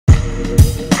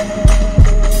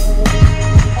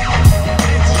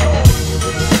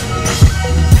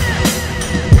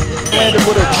Landed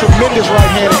with a tremendous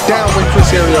right-handed downwind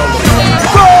Chris Ariola.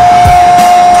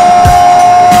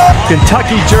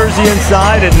 Kentucky jersey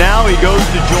inside, and now he goes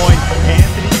to join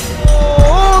Anthony.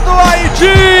 Oh, do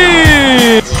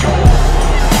Haiti!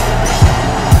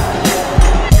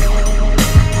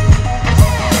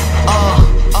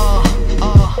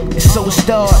 So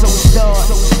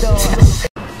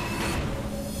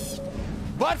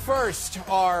But first,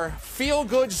 our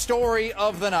feel-good story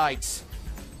of the night.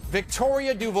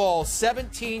 Victoria Duval,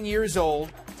 17 years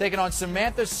old, taking on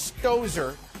Samantha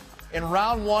Stosur in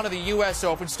round one of the U.S.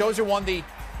 Open. Stosur won the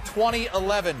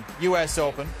 2011 U.S.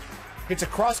 Open. It's a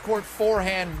cross-court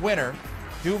forehand winner.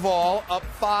 Duval up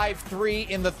 5-3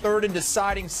 in the third and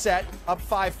deciding set, up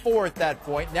 5-4 at that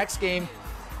point. Next game,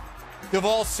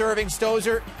 Duval serving.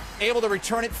 Stosur able to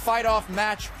return it, fight off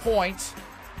match point.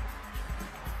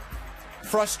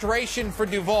 Frustration for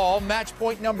Duval. Match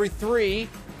point number 3.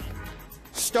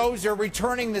 Stosur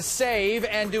returning the save,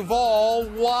 and Duval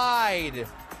wide.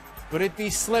 Would it be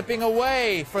slipping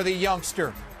away for the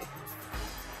youngster?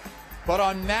 But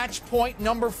on match point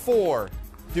number 4,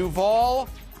 Duval,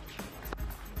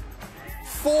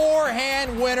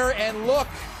 forehand winner, and look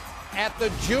at the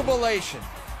jubilation.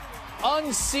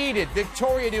 Unseeded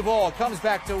Victoria Duval comes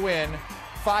back to win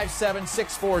 5-7,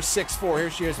 6-4, 6-4. Here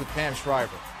she is with Pam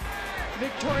Shriver.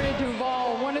 Victoria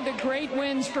Duval, one of the great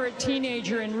wins for a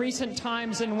teenager in recent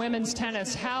times in women's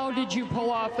tennis. How did you pull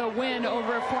off the win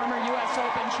over a former U.S.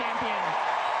 Open champion?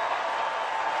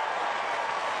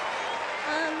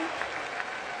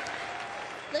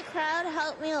 The crowd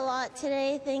helped me a lot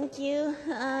today, thank you.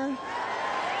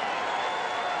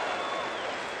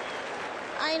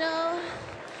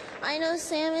 I know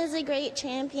Sam is a great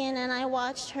champion, and I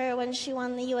watched her when she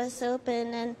won the U.S.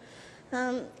 Open, and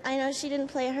I know she didn't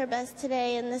play her best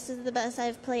today, and this is the best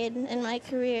I've played in my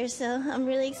career, so I'm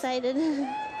really excited.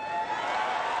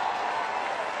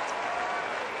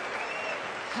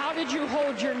 How did you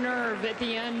hold your nerve at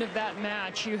the end of that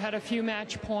match? You had a few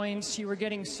match points. You were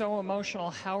getting so emotional.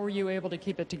 How were you able to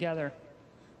keep it together?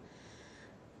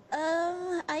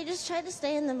 I just tried to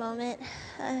stay in the moment.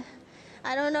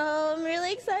 I don't know. I'm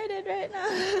really excited right now.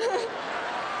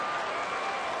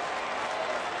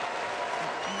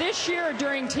 This year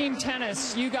during team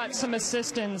tennis, you got some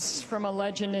assistance from a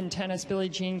legend in tennis, Billie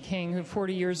Jean King, who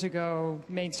 40 years ago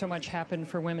made so much happen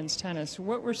for women's tennis.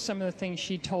 What were some of the things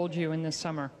she told you in the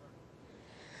summer?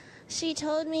 She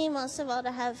told me most of all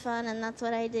to have fun, and that's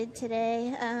what I did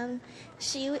today.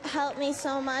 She helped me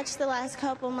so much the last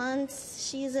couple months.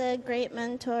 She's a great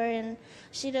mentor, and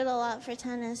she did a lot for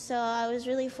tennis, so I was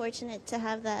really fortunate to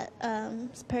have that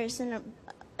person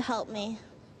help me.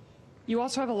 You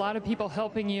also have a lot of people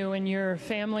helping you in your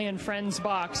family and friends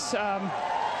box.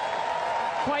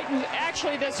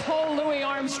 Actually, this whole Louis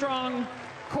Armstrong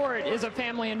court is a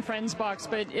family and friends box,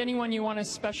 but anyone you want to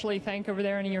especially thank over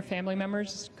there, any of your family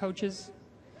members, coaches?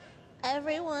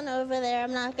 Everyone over there,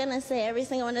 I'm not going to say every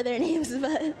single one of their names,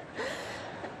 but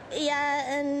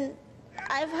yeah, and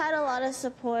I've had a lot of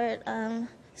support,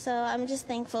 so I'm just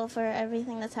thankful for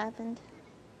everything that's happened.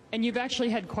 And you've actually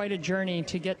had quite a journey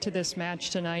to get to this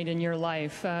match tonight in your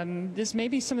life. Does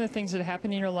maybe some of the things that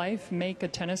happen in your life make a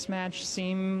tennis match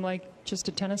seem like just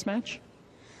a tennis match?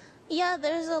 Yeah,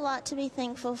 there's a lot to be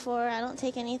thankful for. I don't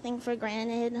take anything for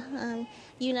granted.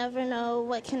 You never know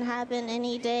what can happen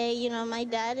any day. You know, my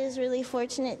dad is really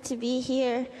fortunate to be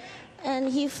here, and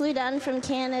he flew down from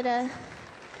Canada.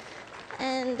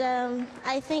 And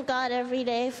I thank God every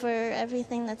day for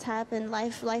everything that's happened.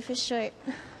 Life is short.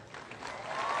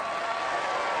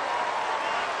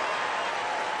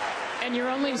 And you're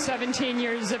only 17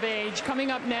 years of age.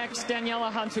 Coming up next,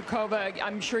 Daniela Hanzukova.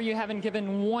 I'm sure you haven't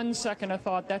given 1 second of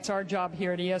thought. That's our job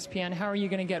here at ESPN. How are you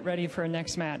going to get ready for a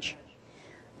next match?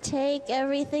 Take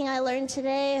everything I learned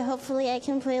today. Hopefully I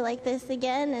can play like this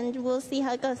again, and we'll see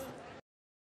how it goes.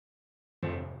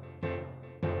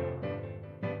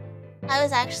 I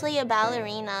was actually a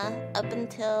ballerina up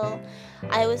until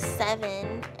I was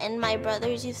 7, and my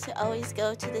brothers used to always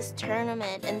go to this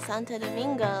tournament in Santo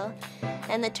Domingo,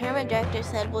 and the tournament director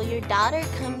said, well, your daughter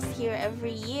comes here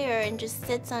every year and just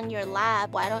sits on your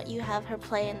lap. Why don't you have her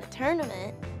play in the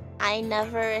tournament? I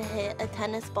never hit a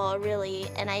tennis ball really,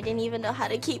 and I didn't even know how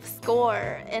to keep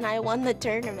score, and I won the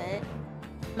tournament.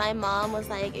 My mom was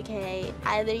like, okay,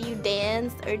 either you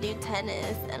dance or do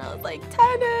tennis, and I was like,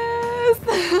 tennis!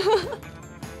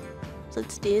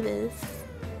 Let's do this.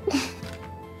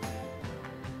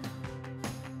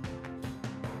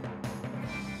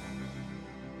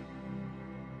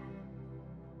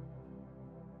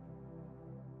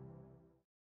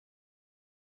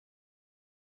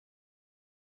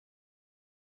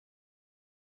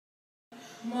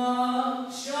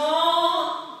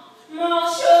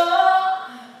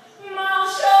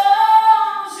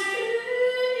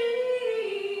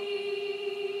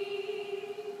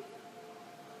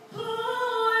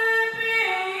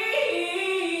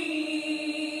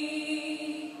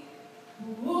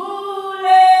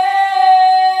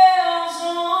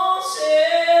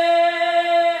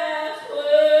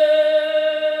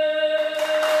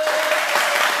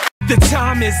 The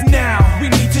time is now, we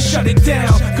need to shut it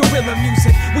down. Guerrilla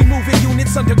music, we moving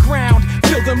units underground.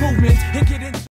 Feel the movement and get it.